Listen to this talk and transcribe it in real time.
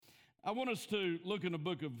I want us to look in the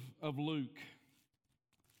book of Luke.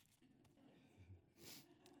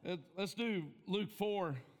 Let's do Luke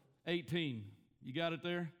 4:18. You got it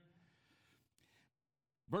there?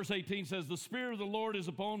 Verse 18 says, "The Spirit of the Lord is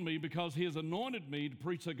upon me because he has anointed me to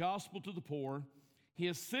preach the gospel to the poor. He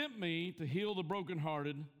has sent me to heal the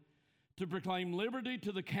brokenhearted, to proclaim liberty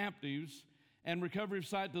to the captives and recovery of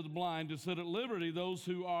sight to the blind, to set at liberty those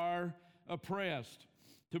who are oppressed,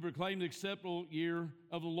 to proclaim the acceptable year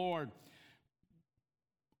of the Lord."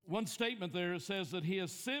 One statement there says that he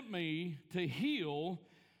has sent me to heal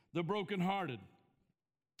the brokenhearted.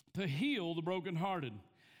 To heal the brokenhearted.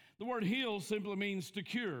 The word heal simply means to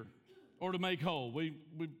cure or to make whole. We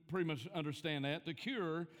pretty much understand that, to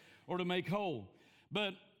cure or to make whole.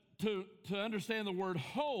 But to understand the word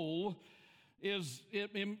whole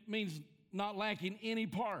it means not lacking any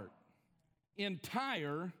part,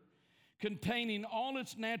 entire, containing all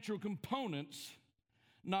its natural components,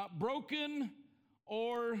 not broken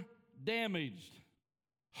or damaged.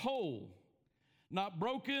 Whole, not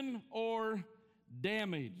broken or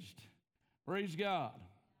damaged. Praise God.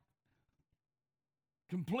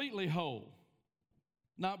 Completely whole,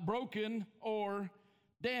 not broken or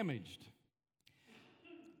damaged.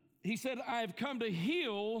 He said, "I have come to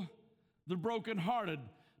heal the brokenhearted,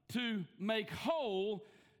 to make whole,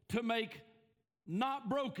 to make not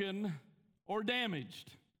broken or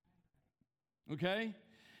damaged." Okay?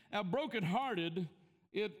 Now, brokenhearted,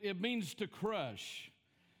 it means to crush,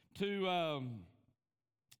 to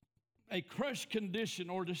a crushed condition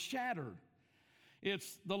or to shatter.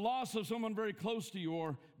 It's the loss of someone very close to you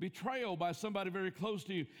or betrayal by somebody very close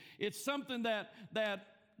to you. It's something that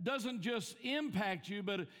doesn't just impact you,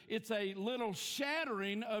 but it's a little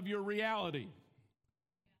shattering of your reality.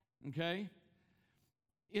 Okay?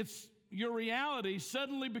 It's your reality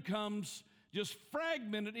suddenly becomes just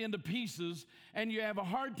fragmented into pieces, and you have a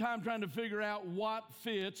hard time trying to figure out what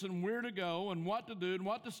fits and where to go and what to do and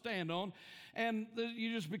what to stand on. And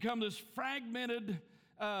you just become this fragmented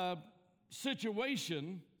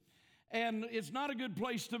situation, and it's not a good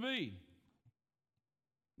place to be.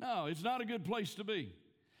 No, it's not a good place to be.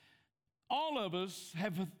 All of us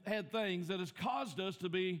have had things that has caused us to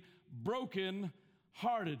be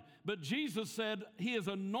broken-hearted. But Jesus said, he has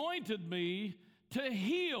anointed me to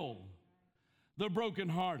heal the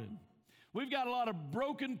brokenhearted. We've got a lot of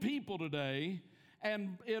broken people today,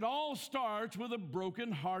 and it all starts with a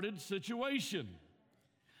broken-hearted situation.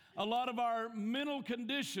 A lot of our mental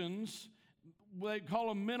conditions, they call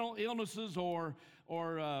them mental illnesses or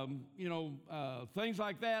things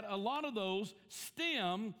like that. A lot of those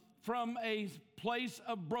stem from a place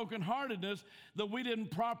of brokenheartedness that we didn't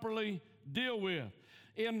properly deal with.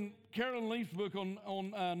 In Carolyn Leaf's book on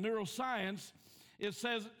neuroscience, it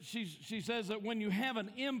says she says that when you have an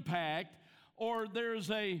impact or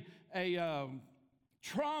there's a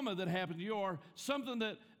trauma that happened to you or something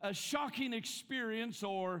that a shocking experience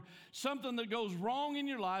or something that goes wrong in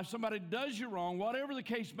your life, somebody does you wrong, whatever the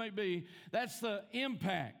case may be, that's the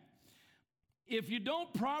impact. If you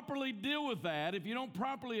don't properly deal with that, if you don't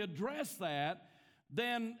properly address that,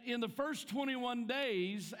 then in the first 21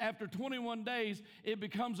 days, after 21 days, it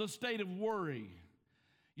becomes a state of worry.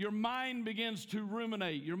 Your mind begins to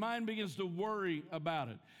ruminate. Your mind begins to worry about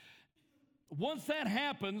it. Once that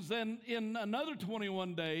happens, then in another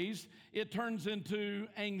 21 days, it turns into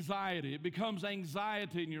anxiety. It becomes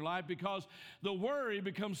anxiety in your life because the worry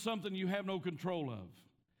becomes something you have no control of.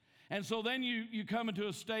 And so then you come into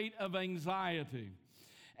a state of anxiety.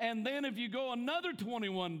 And then if you go another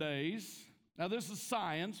 21 days, now this is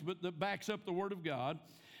science, but that backs up the Word of God.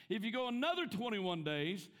 If you go another 21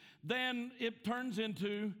 days, then it turns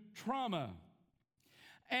into trauma.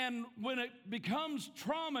 And when it becomes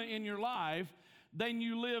trauma in your life, then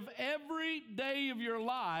you live every day of your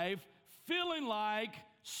life feeling like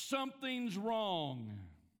something's wrong.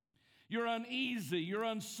 You're uneasy, you're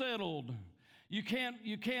unsettled. You can't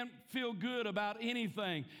feel good about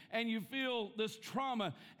anything, and you feel this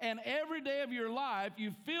trauma, and every day of your life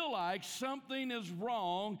you feel like something is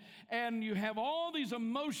wrong, and you have all these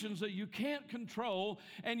emotions that you can't control,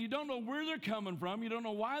 and you don't know where they're coming from, you don't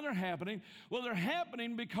know why they're happening. Well, they're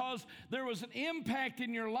happening because there was an impact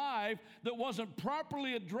in your life that wasn't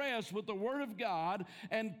properly addressed with the Word of God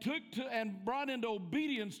and brought into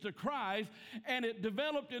obedience to Christ, and it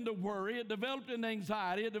developed into worry, it developed into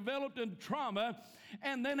anxiety, it developed into trauma.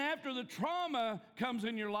 And then after the trauma comes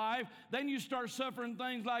in your life, then you start suffering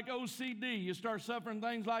things like OCD. You start suffering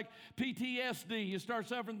things like PTSD. You start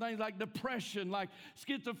suffering things like depression, like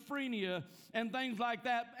schizophrenia, and things like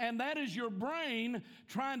that. And that is your brain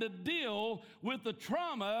trying to deal with the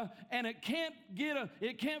trauma, and it can't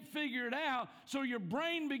figure it out. So your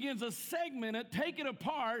brain begins to segment it, take it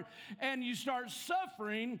apart, and you start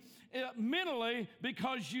suffering mentally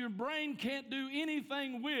because your brain can't do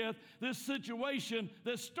anything with this situation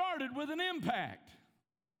that started with an impact.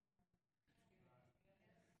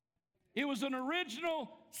 It was an original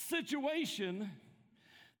situation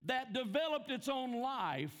that developed its own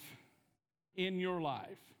life in your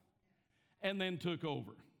life and then took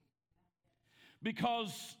over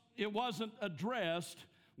because it wasn't addressed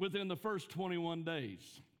within the first 21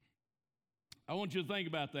 days. I want you to think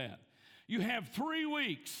about that. You have 3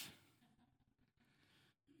 weeks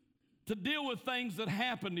to deal with things that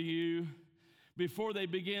happen to you before they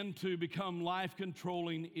begin to become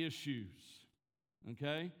life-controlling issues,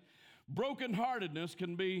 okay? Brokenheartedness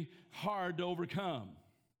can be hard to overcome.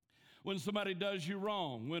 When somebody does you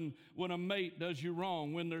wrong, when a mate does you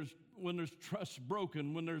wrong, when there's trust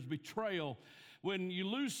broken, when there's betrayal, when you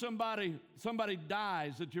lose somebody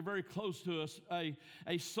dies that you're very close to,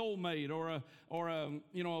 a soulmate or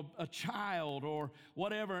a child or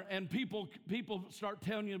whatever, and people start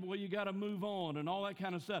telling you, well, you got to move on and all that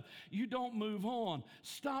kind of stuff. You don't move on.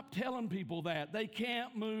 Stop telling people that. They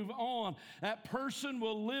can't move on. That person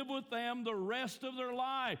will live with them the rest of their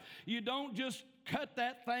life. You don't just cut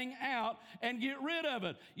that thing out and get rid of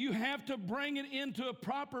it. You have to bring it into a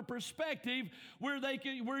proper perspective where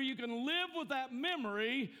you can live with that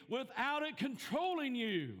memory without it controlling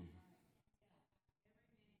you.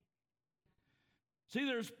 See,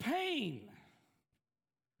 there's pain,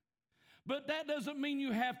 but that doesn't mean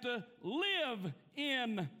you have to live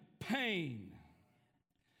in pain.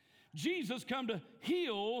 Jesus come to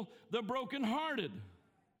heal the brokenhearted.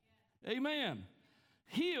 Amen.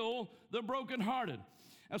 Heal the brokenhearted.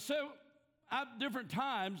 And so, at different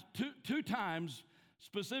times, two times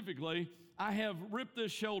specifically, I have ripped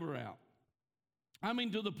this shoulder out. I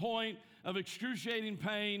mean, to the point of excruciating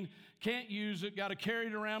pain, can't use it, got to carry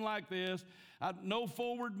it around like this. No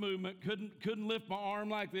forward movement, couldn't lift my arm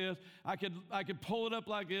like this. I could pull it up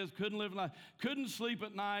like this, couldn't sleep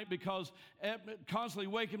at night because it constantly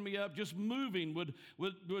waking me up. Just moving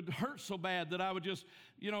would hurt so bad that I would just,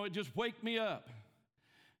 it just wake me up.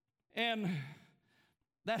 And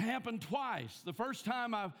that happened twice. The first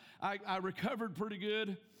time I recovered pretty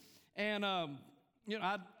good, and I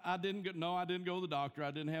didn't go to the doctor.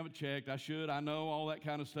 I didn't have it checked. I should. I know all that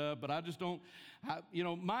kind of stuff, but I just don't.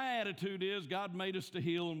 My attitude is God made us to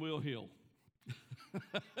heal, and we'll heal.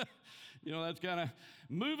 That's kind of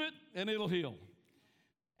move it and it'll heal.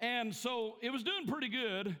 And so it was doing pretty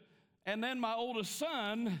good. And then my oldest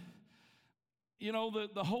son,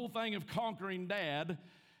 the whole thing of conquering dad.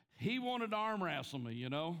 He wanted to arm wrestle me,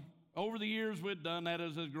 Over the years, we'd done that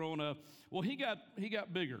as I was growing up. Well, he got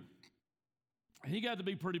bigger. He got to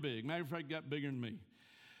be pretty big. Matter of fact, he got bigger than me.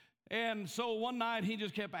 And so one night, he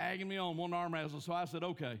just kept egging me on, wanting to arm wrestle. So I said,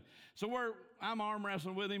 okay. So I'm arm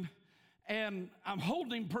wrestling with him, and I'm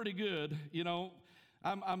holding him pretty good.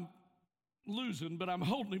 I'm losing, but I'm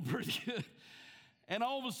holding him pretty good. And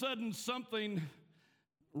all of a sudden, something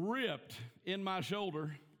ripped in my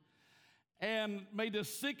shoulder and made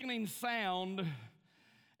this sickening sound,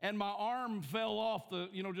 and my arm fell off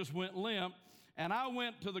just went limp, and I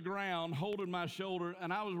went to the ground holding my shoulder,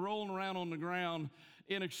 and I was rolling around on the ground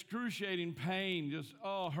in excruciating pain, just,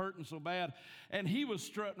 hurting so bad, and he was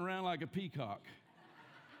strutting around like a peacock.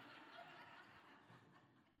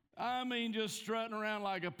 I mean, just strutting around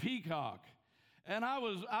like a peacock, and I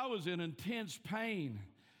was in intense pain.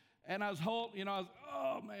 And I was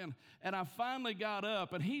oh man. And I finally got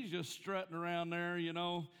up, and he's just strutting around there,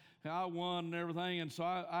 I won and everything. And so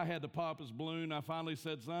I had to pop his balloon. I finally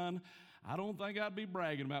said, son, I don't think I'd be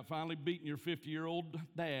bragging about finally beating your 50-year-old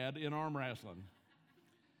dad in arm wrestling.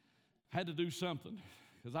 Had to do something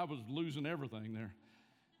because I was losing everything there.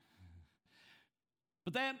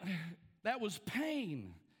 But that was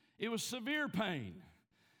pain. It was severe pain.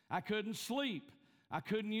 I couldn't sleep. I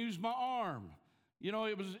couldn't use my arm.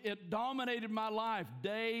 It dominated my life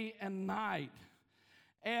day and night.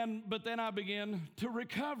 But then I began to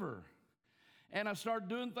recover. And I started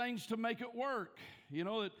doing things to make it work.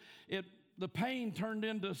 The pain turned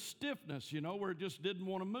into stiffness, where it just didn't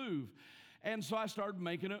want to move. And so I started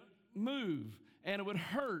making it move. And it would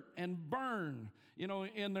hurt and burn,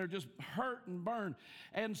 in there, just hurt and burn.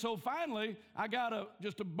 And so finally, I got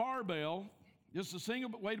just a barbell, just a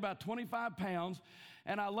single, weighed about 25 pounds.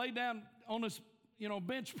 And I laid down on this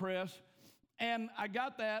bench press, and I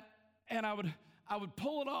got that, and I would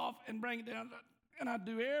pull it off and bring it down, and I'd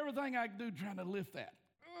do everything I could do trying to lift that.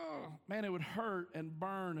 Oh, man, it would hurt and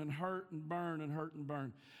burn and hurt and burn and hurt and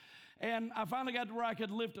burn. And I finally got to where I could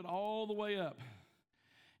lift it all the way up.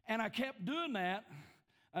 And I kept doing that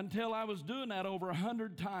until I was doing that over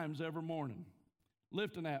 100 times every morning.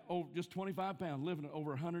 Lifting that, just 25 pounds, lifting it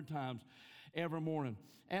over 100 times every morning.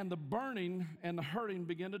 And the burning and the hurting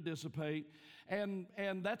began to dissipate. And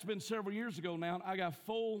that's been several years ago now. I got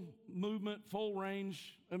full movement, full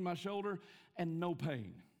range in my shoulder, and no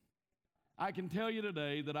pain. I can tell you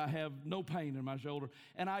today that I have no pain in my shoulder,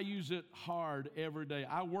 and I use it hard every day.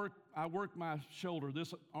 I work my shoulder,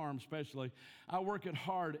 this arm especially. I work it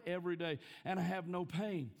hard every day, and I have no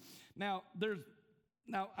pain. Now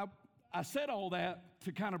I said all that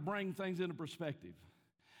to kind of bring things into perspective.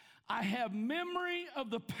 I have memory of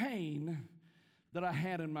the pain that I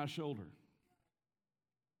had in my shoulder,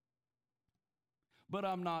 but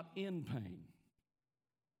I'm not in pain.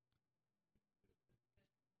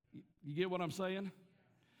 You get what I'm saying?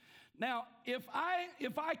 Now, if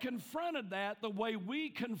I confronted that the way we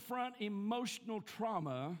confront emotional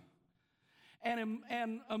trauma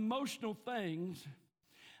and emotional things,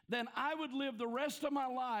 then I would live the rest of my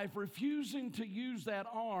life refusing to use that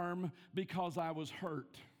arm because I was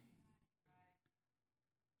hurt.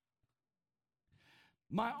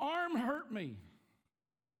 My arm hurt me,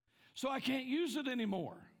 so I can't use it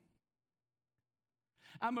anymore.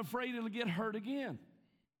 I'm afraid it'll get hurt again.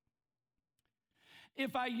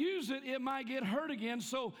 If I use it, it might get hurt again,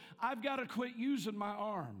 so I've got to quit using my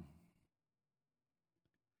arm.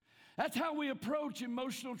 That's how we approach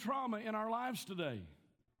emotional trauma in our lives today.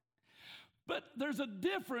 But there's a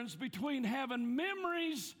difference between having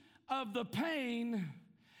memories of the pain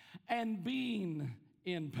and being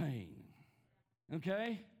in pain.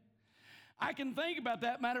 Okay? I can think about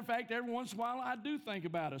that. Matter of fact, every once in a while I do think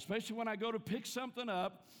about it, especially when I go to pick something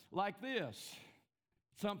up like this,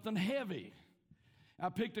 something heavy. I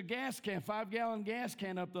picked a gas can, 5-gallon gas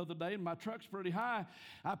can up the other day, and my truck's pretty high.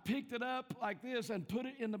 I picked it up like this and put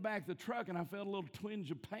it in the back of the truck, and I felt a little twinge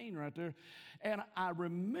of pain right there. And I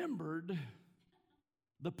remembered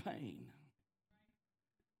the pain.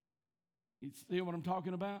 You see what I'm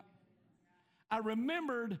talking about? I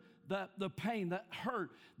remembered the pain, that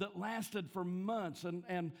hurt that lasted for months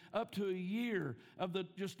and up to a year of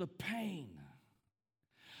just the pain.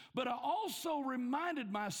 But I also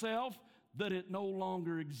reminded myself that it no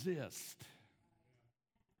longer exists.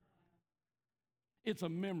 It's a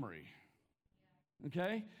memory.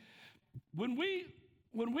 Okay? When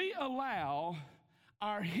we allow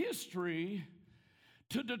our history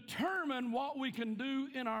to determine what we can do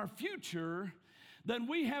in our future, then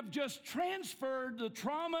we have just transferred the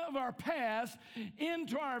trauma of our past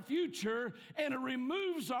into our future, and it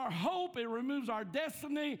removes our hope, it removes our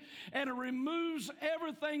destiny, and it removes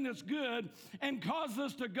everything that's good and causes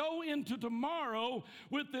us to go into tomorrow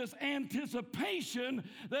with this anticipation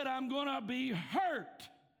that I'm going to be hurt.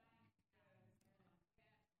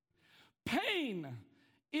 Pain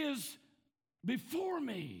is before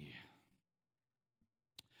me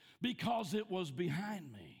because it was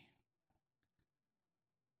behind me.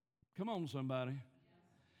 Come on, somebody.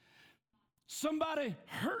 Somebody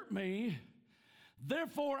hurt me,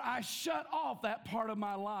 therefore I shut off that part of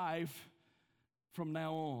my life from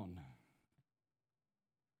now on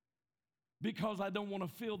because I don't want to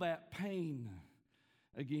feel that pain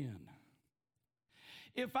again.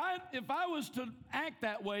 If I was to act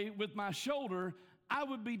that way with my shoulder, I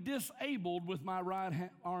would be disabled with my right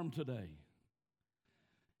arm today.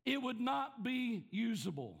 It would not be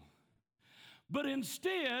usable. But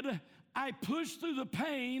instead, I pushed through the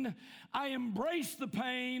pain, I embraced the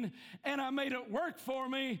pain, and I made it work for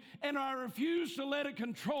me, and I refused to let it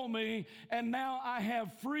control me, and now I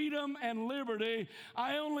have freedom and liberty.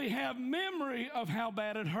 I only have memory of how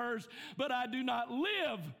bad it hurts, but I do not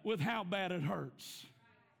live with how bad it hurts.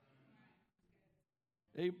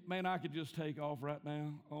 Hey, man, I could just take off right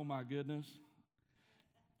now. Oh, my goodness.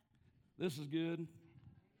 This is good.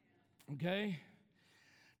 Okay?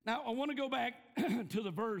 Now, I want to go back to the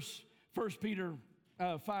verse, 1 Peter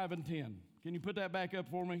 5 and 10. Can you put that back up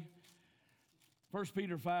for me? 1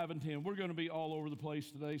 Peter 5 and 10. We're going to be all over the place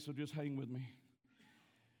today, so just hang with me.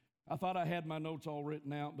 I thought I had my notes all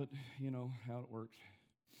written out, but you know how it works.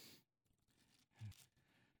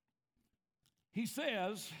 He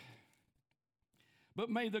says, "But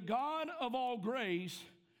may the God of all grace,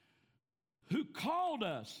 who called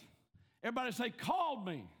us," everybody say, "called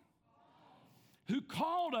me," who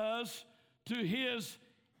called us to his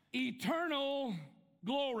eternal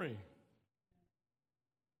glory.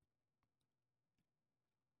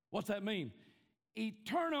 What's that mean?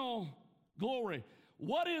 Eternal glory.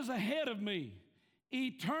 What is ahead of me?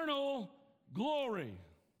 Eternal glory.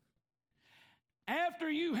 After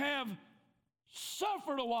you have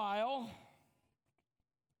suffered a while,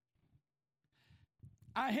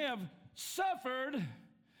 I have suffered,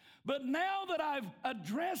 but now that I've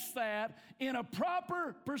addressed that in a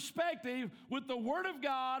proper perspective with the Word of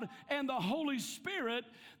God and the Holy Spirit,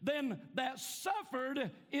 then that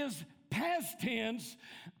suffered is past tense.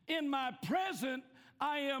 In my present,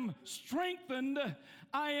 I am strengthened,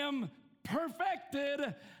 I am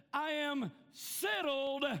perfected, I am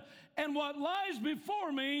settled, and what lies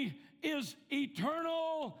before me is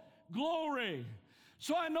eternal glory.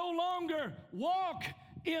 So I no longer walk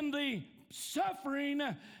in the suffering.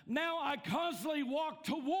 Now I constantly walk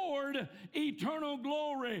toward eternal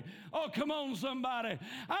glory. Oh, come on, somebody.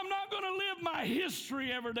 I'm not going to live my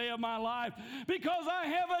history every day of my life because I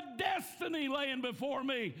have a destiny laying before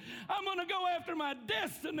me. I'm going to go after my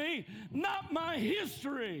destiny, not my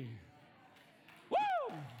history.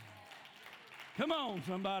 Woo! Come on,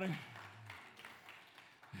 somebody.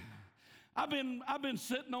 I've been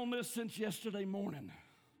sitting on this since yesterday morning.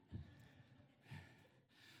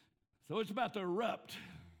 So it's about to erupt.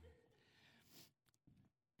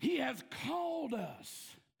 He has called us.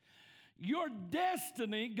 Your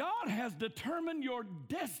destiny, God has determined your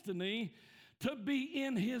destiny to be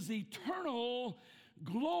in His eternal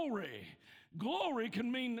glory. Glory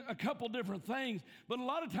can mean a couple different things, but a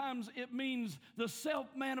lot of times it means the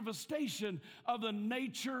self-manifestation of the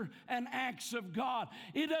nature and acts of God.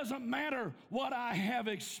 It doesn't matter what I have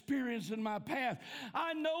experienced in my past.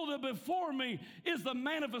 I know that before me is the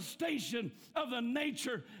manifestation of the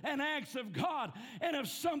nature and acts of God. And if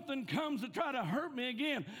something comes to try to hurt me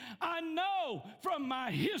again, I know from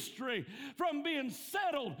my history, from being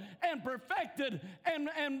settled and perfected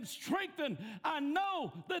and strengthened, I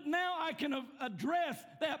know that now I can address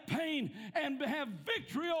that pain and have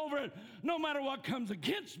victory over it. No matter what comes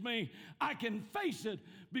against me, I can face it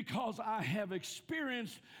because I have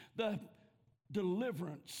experienced the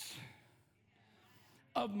deliverance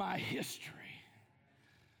of my history.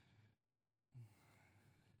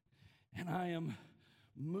 And I am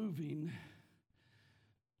moving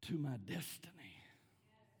to my destiny.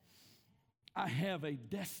 I have a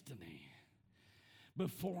destiny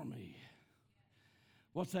before me.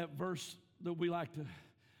 What's that verse that we like to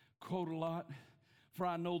quote a lot? For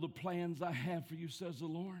I know the plans I have for you, says the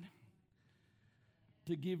Lord,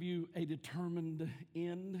 to give you a determined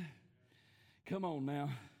end. Come on now.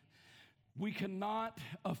 We cannot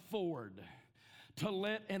afford to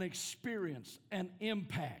let an experience, an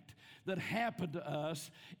impact that happened to us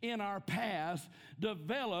in our past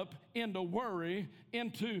develop into worry,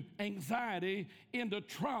 into anxiety, into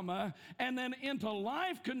trauma, and then into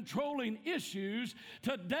life-controlling issues.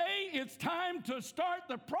 Today, it's time to start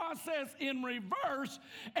the process in reverse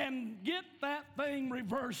and get that thing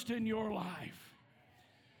reversed in your life.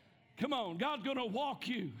 Come on, God's going to walk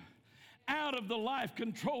you out of the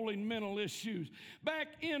life-controlling mental issues, back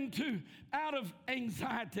out of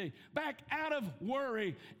anxiety, back out of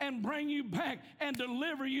worry, and bring you back and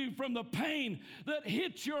deliver you from the pain that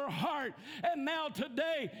hits your heart. And now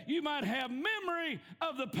today, you might have memory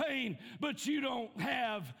of the pain, but you don't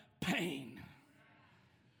have pain.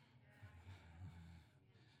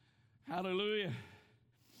 Hallelujah.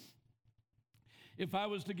 If I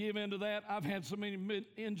was to give in to that, I've had so many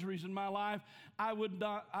injuries in my life, I would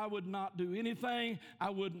not do anything.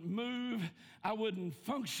 I wouldn't move. I wouldn't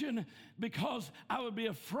function because I would be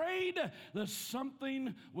afraid that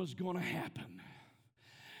something was going to happen.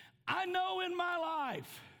 I know in my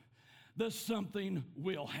life that something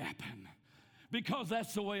will happen because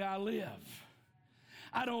that's the way I live.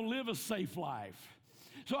 I don't live a safe life.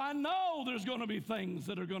 So I know there's going to be things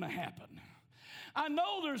that are going to happen. I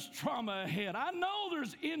know there's trauma ahead. I know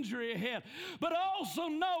there's injury ahead. But I also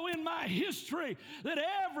know in my history that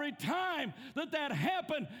every time that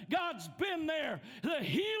happened, God's been there. The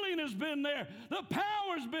healing has been there. The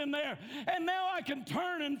power's been there. And now I can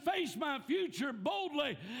turn and face my future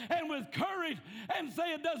boldly and with courage and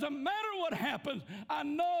say it doesn't matter what happens. I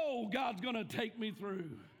know God's going to take me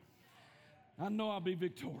through. I know I'll be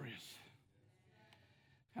victorious.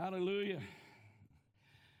 Hallelujah.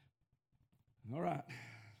 All right,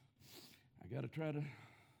 I got to try to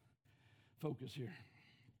focus here.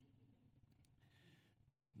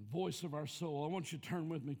 The voice of our soul. I want you to turn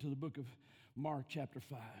with me to the book of Mark chapter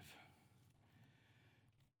 5.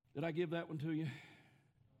 Did I give that one to you?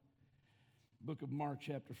 Book of Mark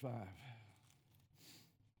chapter 5.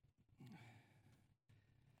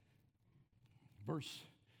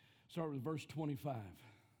 Start with verse 25.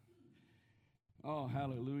 Oh,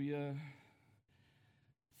 hallelujah.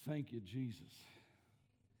 Thank you, Jesus.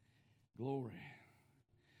 Glory.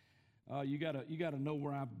 You gotta know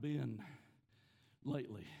where I've been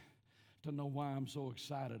lately to know why I'm so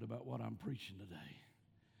excited about what I'm preaching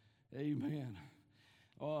today. Amen.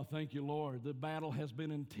 Oh, thank you, Lord. The battle has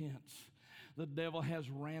been intense. The devil has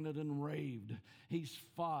ranted and raved. He's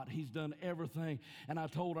fought. He's done everything. And I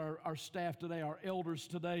told our staff today, our elders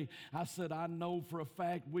today, I said, I know for a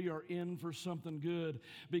fact we are in for something good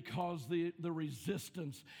because the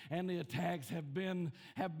resistance and the attacks have been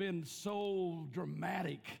so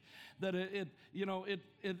dramatic that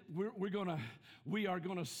we are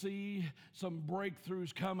gonna see some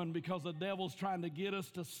breakthroughs coming because the devil's trying to get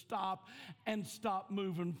us to stop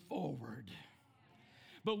moving forward.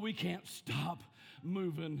 But we can't stop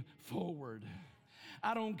moving forward.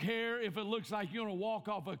 I don't care if it looks like you're going to walk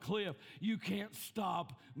off a cliff. You can't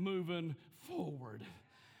stop moving forward.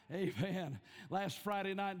 Amen. Last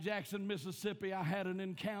Friday night in Jackson, Mississippi, I had an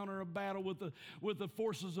encounter, a battle with the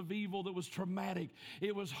forces of evil that was traumatic.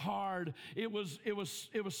 It was hard. It was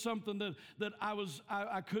something that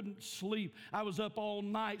I couldn't sleep. I was up all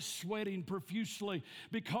night sweating profusely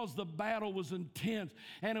because the battle was intense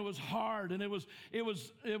and it was hard and it was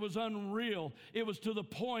unreal. It was to the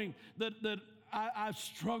point that I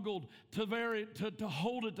struggled to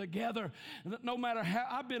hold it together. No matter how,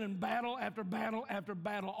 I've been in battle after battle after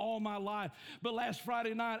battle all my life. But last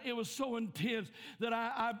Friday night, it was so intense that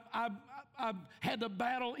I had to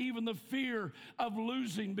battle even the fear of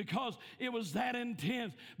losing because it was that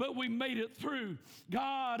intense. But we made it through.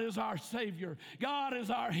 God is our Savior. God is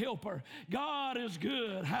our helper. God is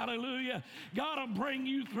good. Hallelujah. God will bring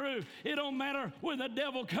you through. It don't matter when the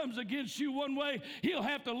devil comes against you one way, he'll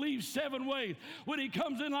have to leave 7 ways. When he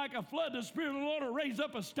comes in like a flood, the Spirit of the Lord will raise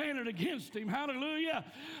up a standard against him. Hallelujah.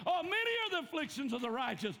 Oh, many are the afflictions of the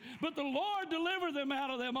righteous, but the Lord delivered them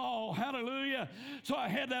out of them all. Hallelujah. So I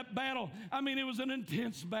had that battle. I mean, it was an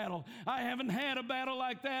intense battle. I haven't had a battle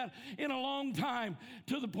like that in a long time,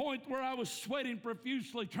 to the point where I was sweating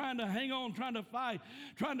profusely, trying to hang on, trying to fight,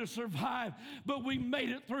 trying to survive. But we made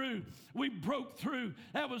it through. We broke through.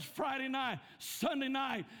 That was Friday night. Sunday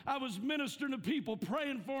night, I was ministering to people,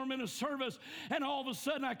 praying for them in a service, and all of a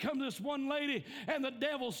sudden I come to this one lady, and the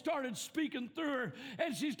devil started speaking through her,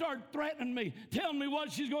 and she started threatening me, telling me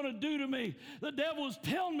what she's going to do to me. The devil was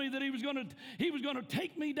telling me that he was going to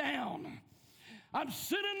take me down. I'm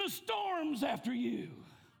sending the storms after you.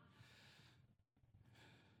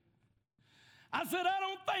 I said, I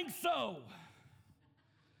don't think so.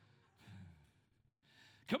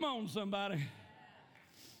 Come on, somebody.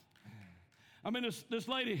 I mean, this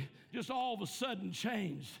lady just all of a sudden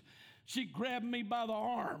changed. She grabbed me by the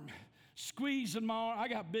arm, squeezing my arm. I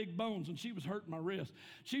got big bones, and she was hurting my wrist.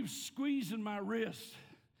 She was squeezing my wrist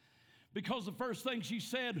because the first thing she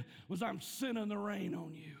said was, I'm sending the rain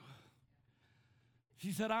on you.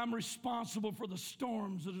 She said, I'm responsible for the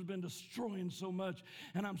storms that have been destroying so much,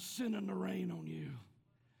 and I'm sending the rain on you.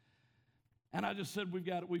 And I just said,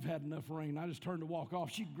 we've had enough rain. I just turned to walk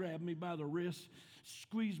off. She grabbed me by the wrist,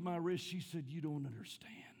 squeezed my wrist. She said, you don't understand.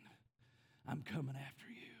 I'm coming after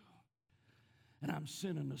you, and I'm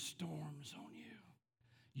sending the storms on you.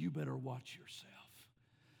 You better watch yourself.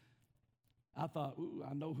 I thought, ooh,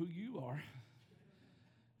 I know who you are.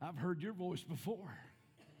 I've heard your voice before.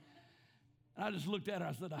 And I just looked at her.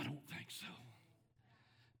 I said, I don't think so.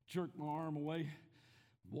 Jerked my arm away,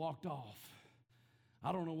 walked off.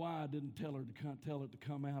 I don't know why I didn't tell it to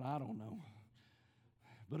come out. I don't know.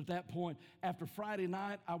 But at that point, after Friday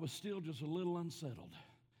night, I was still just a little unsettled.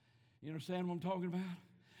 You understand what I'm talking about?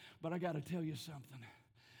 But I got to tell you something.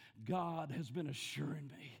 God has been assuring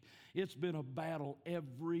me. It's been a battle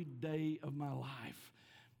every day of my life.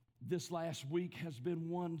 This last week has been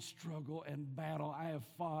one struggle and battle. I have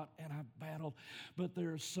fought and I've battled, but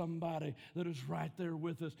there's somebody that is right there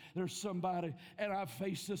with us. There's somebody, and I've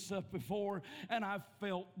faced this up before, and I've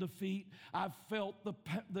felt defeat. I've felt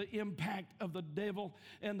the impact of the devil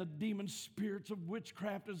and the demon spirits of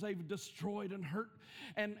witchcraft as they've destroyed and hurt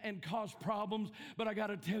and caused problems. But I got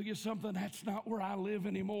to tell you something, that's not where I live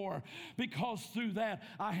anymore, because through that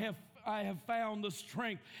I have found the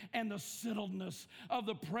strength and the settledness of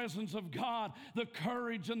the presence of God, the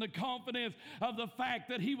courage and the confidence of the fact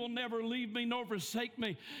that He will never leave me nor forsake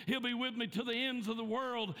me. He'll be with me to the ends of the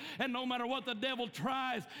world, and no matter what the devil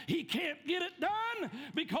tries, he can't get it done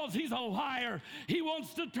because he's a liar. He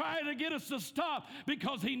wants to try to get us to stop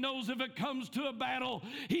because he knows if it comes to a battle,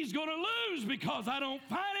 he's going to lose because I don't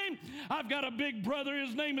fight him. I've got a big brother.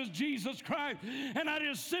 His name is Jesus Christ, and I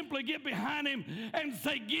just simply get behind him and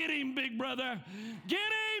say, get him, big brother. Get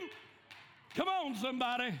him. Come on,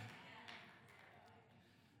 somebody.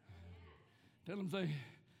 Tell them, say,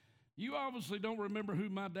 you obviously don't remember who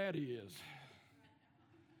my daddy is.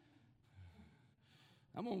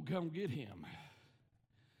 I'm going to come get him.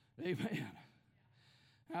 Amen.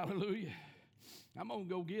 Hallelujah. I'm going to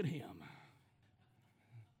go get him.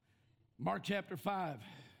 Mark chapter 5.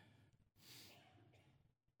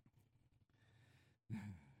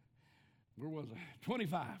 Where was I?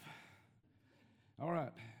 25. All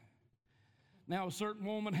right. Now a certain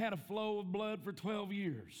woman had a flow of blood for 12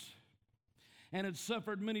 years and had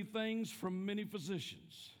suffered many things from many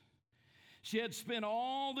physicians. She had spent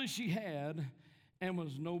all that she had and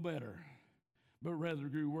was no better, but rather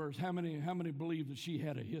grew worse. How many believe that she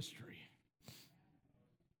had a history?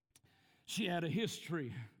 She had a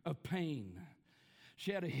history of pain.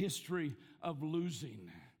 She had a history of losing.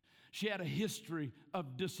 She had a history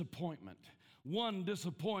of disappointment. One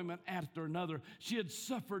disappointment after another. She had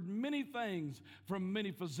suffered many things from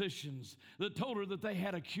many physicians that told her that they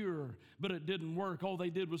had a cure, but it didn't work. All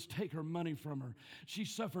they did was take her money from her. She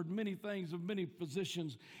suffered many things of many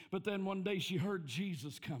physicians, but then one day she heard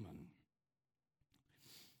Jesus coming.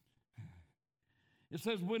 It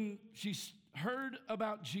says when she heard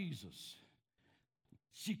about Jesus,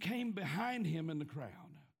 she came behind him in the crowd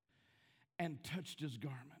and touched his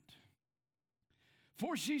garment.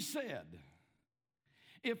 For she said,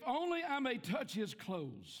 if only I may touch his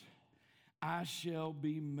clothes, I shall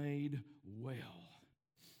be made well.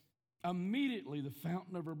 Immediately the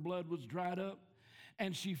fountain of her blood was dried up,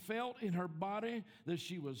 and she felt in her body that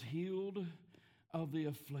she was healed of the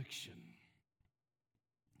affliction.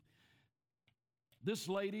 This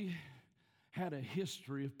lady had a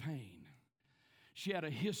history of pain. She had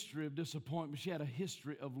a history of disappointment. She had a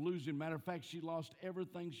history of losing. Matter of fact, she lost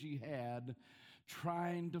everything she had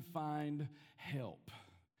trying to find help.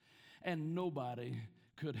 And nobody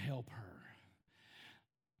could help her.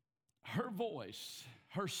 Her voice,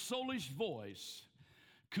 her soulish voice,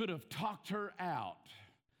 could have talked her out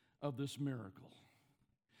of this miracle.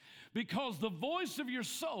 Because the voice of your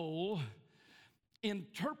soul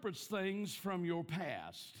interprets things from your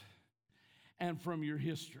past and from your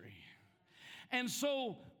history. And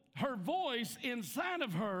so her voice inside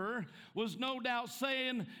of her was no doubt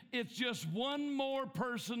saying, it's just one more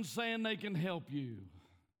person saying they can help you.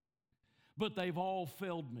 But they've all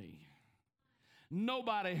failed me.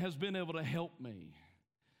 Nobody has been able to help me.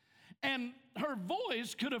 And her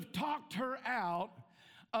voice could have talked her out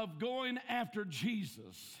of going after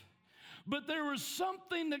Jesus. But there was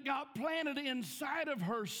something that got planted inside of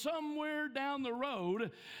her somewhere down the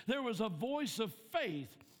road. There was a voice of faith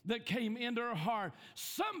that came into her heart.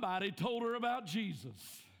 Somebody told her about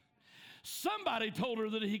Jesus. Somebody told her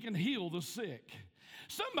that he can heal the sick.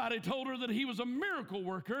 Somebody told her that he was a miracle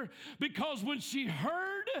worker, because when she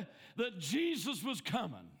heard that Jesus was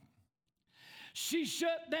coming, she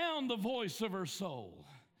shut down the voice of her soul.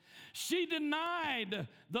 She denied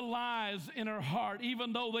the lies in her heart,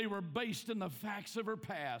 even though they were based in the facts of her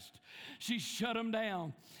past. She shut them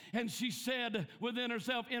down. And she said within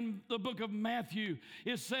herself, in the book of Matthew,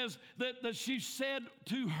 it says that she said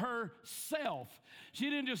to herself. She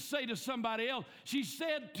didn't just say to somebody else. She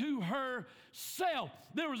said to herself.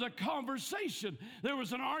 There was a conversation. There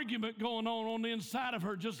was an argument going on the inside of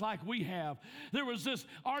her, just like we have. There was this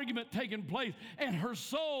argument taking place, and her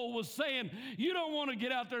soul was saying, you don't want to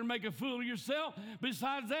get out there and make a fool of yourself.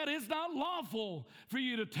 Besides that, it's not lawful for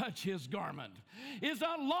you to touch his garment. It's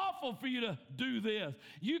not lawful for you to do this.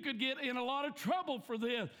 You could get in a lot of trouble for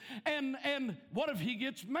this. And what if he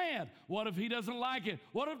gets mad? What if he doesn't like it?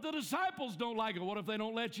 What if the disciples don't like it? What if they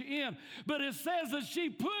don't let you in? But it says that she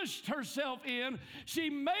pushed herself in. She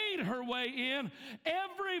made her way in.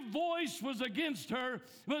 Every voice was against her,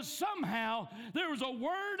 but somehow there was a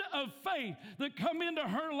word of faith that come into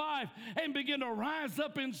her life and began to rise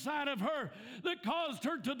up inside of her that caused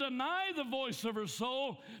her to deny the voice of her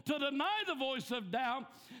soul, to deny the voice of doubt,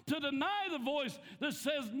 to deny the voice that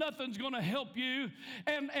says nothing's going to help you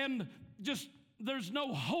and just there's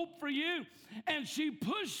no hope for you. And she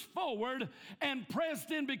pushed forward and pressed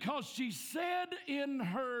in, because she said in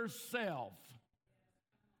herself,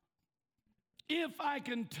 if I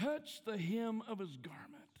can touch the hem of his garment,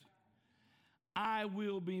 I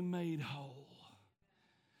will be made whole.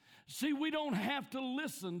 See, we don't have to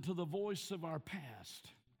listen to the voice of our past.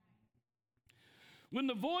 When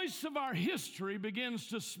the voice of our history begins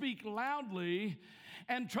to speak loudly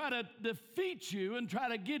and try to defeat you and try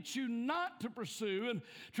to get you not to pursue and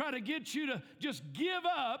try to get you to just give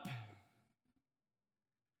up,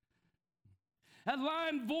 that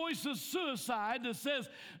lying voice of suicide that says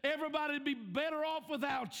everybody would be better off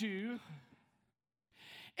without you,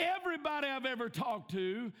 Everybody I've ever talked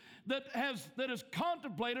to that has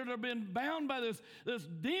contemplated or been bound by this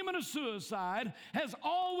demon of suicide has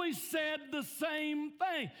always said the same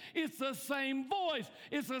thing. It's the same voice.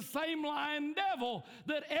 It's the same lying devil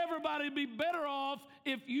that everybody'd be better off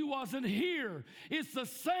if you wasn't here. It's the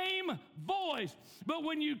same voice. But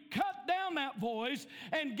when you cut down that voice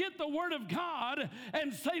and get the Word of God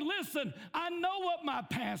and say, listen, I know what my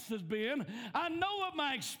past has been. I know what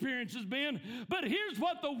my experience has been. But here's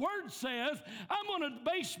what the Word says. I'm going to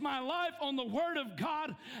base my life on the Word of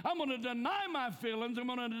God. I'm going to deny my feelings. I'm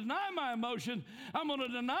going to deny my emotions. I'm going to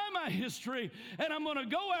deny my history. And I'm going to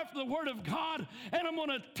go after the Word of God. And I'm going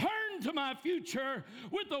to turn to my future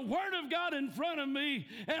with the Word of God in front of me.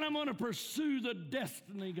 And I'm going to pursue the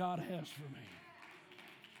destiny God has for me.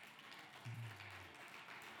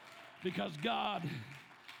 Because God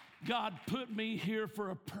put me here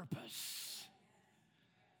for a purpose.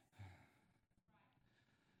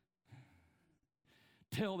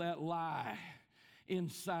 Tell that lie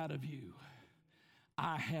inside of you,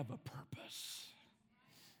 I have a purpose.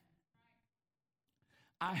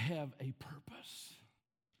 I have a purpose.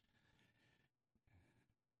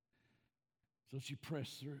 So she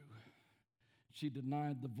pressed through. She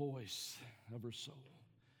denied the voice of her soul.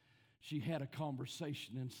 She had a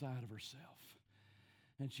conversation inside of herself.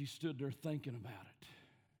 And she stood there thinking about it.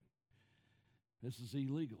 This is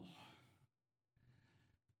illegal.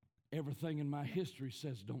 Everything in my history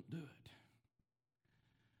says don't do it.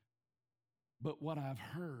 But what I've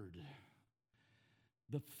heard,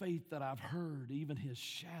 the faith that I've heard, even his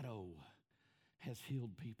shadow has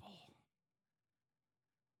healed people.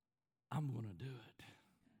 I'm going to do it.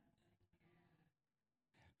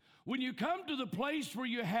 When you come to the place where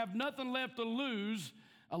you have nothing left to lose,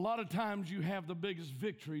 a lot of times you have the biggest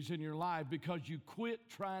victories in your life because you quit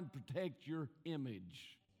trying to protect your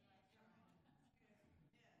image.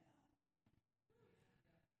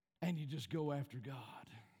 And you just go after God.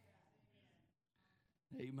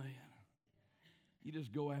 Amen. You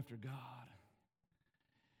just go after God.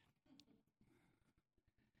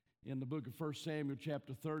 In the book of 1 Samuel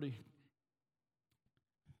chapter 30,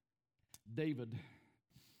 David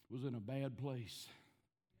was in a bad place.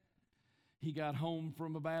 He got home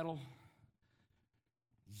from a battle.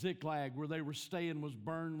 Ziklag, where they were staying, was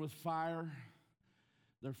burned with fire.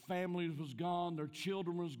 Their families was gone. Their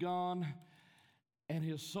children was gone. And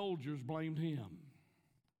his soldiers blamed him.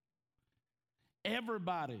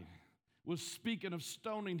 Everybody was speaking of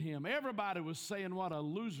stoning him. Everybody was saying what a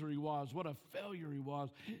loser he was, what a failure he was.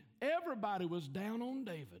 Everybody was down on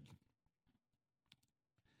David.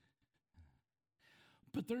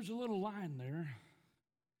 But there's a little line there.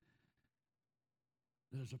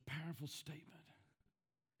 There's a powerful statement.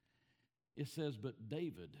 It says, but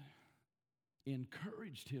David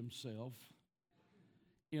encouraged himself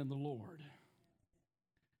in the Lord.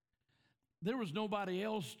 There was nobody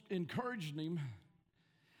else encouraging him,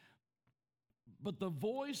 but the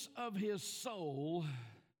voice of his soul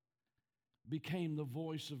became the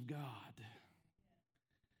voice of God.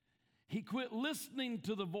 He quit listening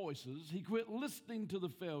to the voices. He quit listening to the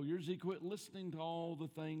failures. He quit listening to all the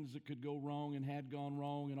things that could go wrong and had gone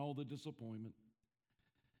wrong and all the disappointment.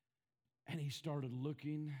 And he started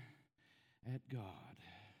looking at God.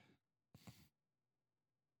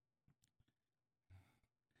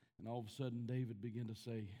 And all of a sudden, David began to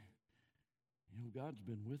say, you know, God's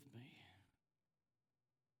been with me.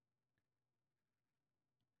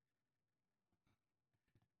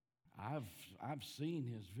 I've seen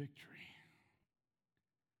his victory.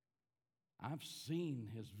 I've seen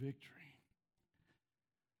his victory.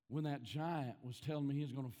 When that giant was telling me he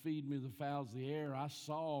was going to feed me the fowls of the air, I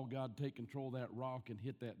saw God take control of that rock and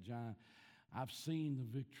hit that giant. I've seen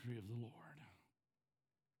the victory of the Lord.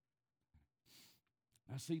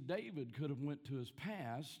 I see David could have went to his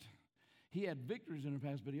past. He had victories in his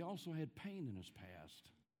past, but he also had pain in his past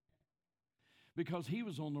because he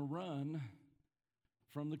was on the run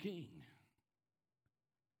from the king.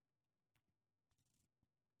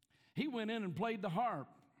 He went in and played the harp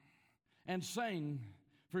and sang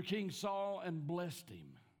for King Saul and blessed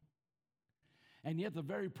him. And yet the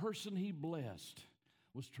very person he blessed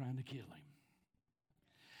was trying to kill him.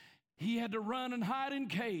 He had to run and hide in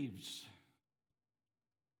caves,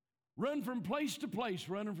 run from place to place,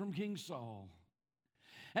 running from King Saul.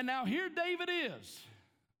 And now here David is.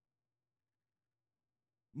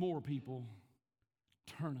 More people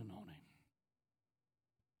turning on him.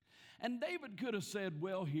 And David could have said,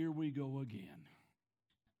 well, here we go again.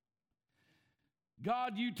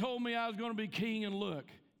 God, you told me I was going to be king, and look,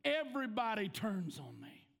 everybody turns on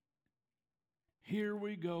me. Here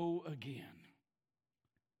we go again.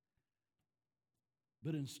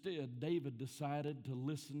 But instead, David decided to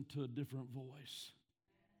listen to a different voice.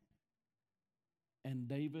 And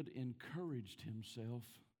David encouraged himself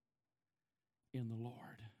in the Lord.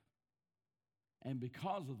 And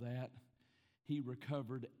because of that, he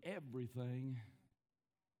recovered everything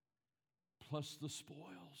plus the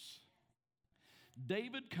spoils.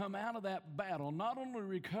 David come out of that battle not only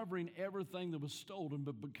recovering everything that was stolen,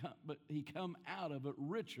 but he come out of it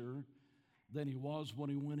richer than he was when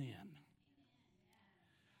he went in.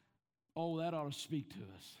 Oh, that ought to speak to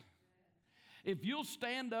us. If you'll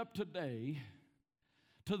stand up today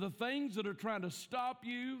to the things that are trying to stop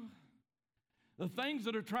you, the things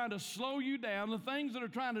that are trying to slow you down, the things that are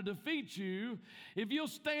trying to defeat you, if you'll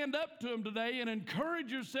stand up to them today and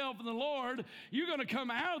encourage yourself in the Lord, you're going to come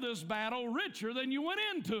out of this battle richer than you went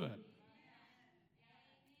into it.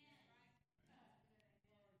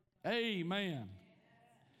 Amen.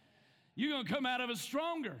 You're going to come out of it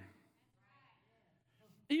stronger.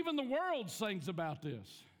 Even the world sings about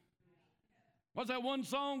this. What's that one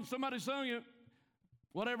song somebody sung? You,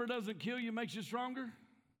 whatever doesn't kill you makes you stronger.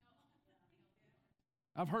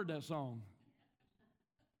 I've heard that song.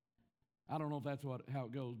 I don't know if that's how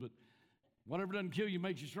it goes, but whatever doesn't kill you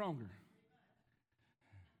makes you stronger.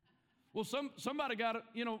 Well, somebody got it,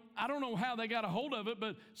 I don't know how they got a hold of it,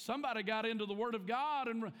 but somebody got into the Word of God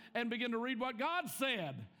and began to read what God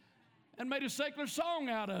said and made a secular song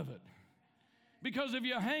out of it. Because if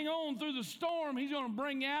you hang on through the storm, He's going to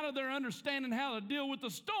bring you out of there understanding how to deal with the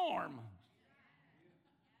storm.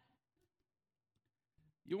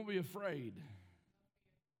 You won't be afraid.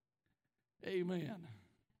 Amen.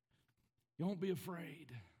 You won't be afraid.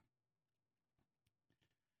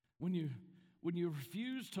 When you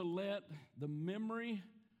refuse to let the memory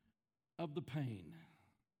of the pain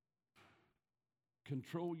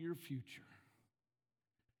control your future,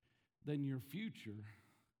 then your future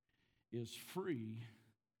is free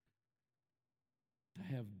to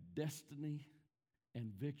have destiny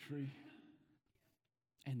and victory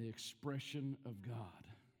and the expression of God.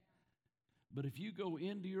 But if you go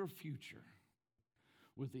into your future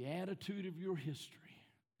with the attitude of your history,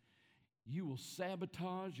 you will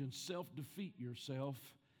sabotage and self-defeat yourself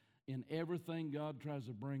in everything God tries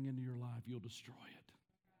to bring into your life. You'll destroy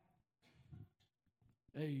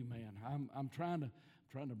it. Amen. I'm trying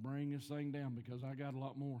to bring this thing down because I got a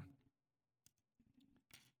lot more.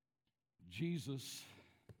 Jesus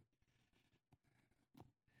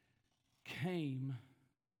came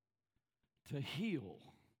to heal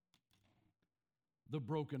the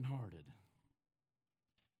brokenhearted.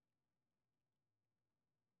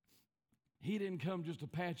 He didn't come just to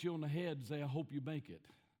pat you on the head and say, I hope you make it.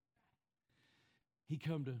 He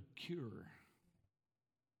come to cure,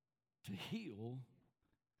 to heal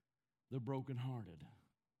the brokenhearted.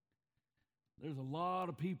 There's a lot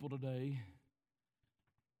of people today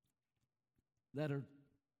that are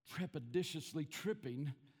trepidatiously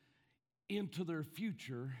tripping into their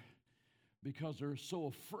future because they're so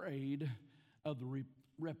afraid of the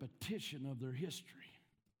repetition of their history.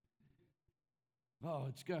 Oh,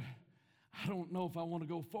 I don't know if I want to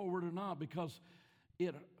go forward or not because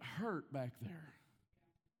it hurt back there.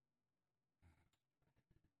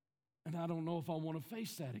 And I don't know if I want to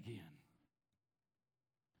face that again.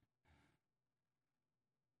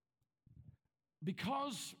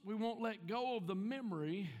 Because we won't let go of the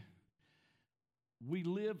memory, we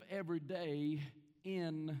live every day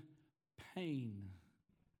in pain.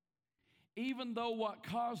 Even though what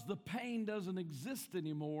caused the pain doesn't exist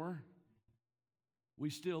anymore, we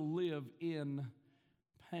still live in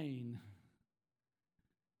pain.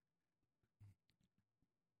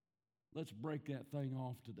 Let's break that thing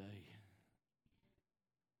off today.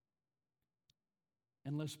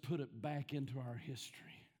 And let's put it back into our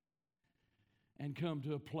history. And come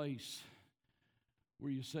to a place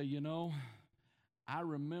where you say, I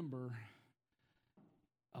remember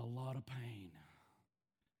a lot of pain.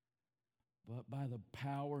 But by the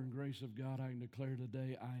power and grace of God, I can declare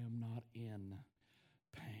today I am not in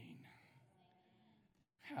pain.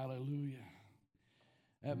 Hallelujah.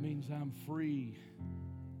 That means I'm free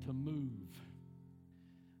to move.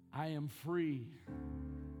 I am free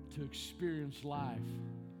to experience life.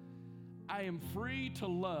 I am free to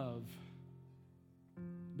love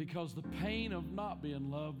because the pain of not being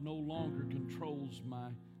loved no longer controls my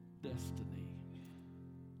destiny.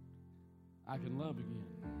 I can love again.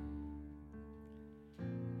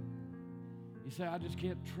 You say, I just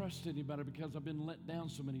can't trust anybody because I've been let down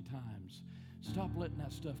so many times. Stop letting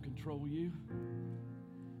that stuff control you.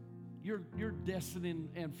 Your destiny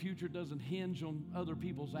and future doesn't hinge on other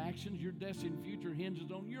people's actions. Your destiny and future hinges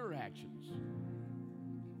on your actions.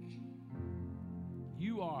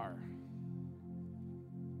 You are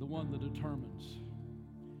the one that determines,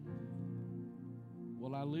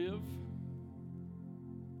 will I live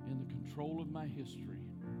in the control of my history,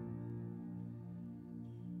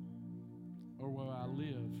 or will I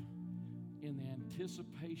live in the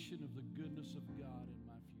anticipation of the goodness of God?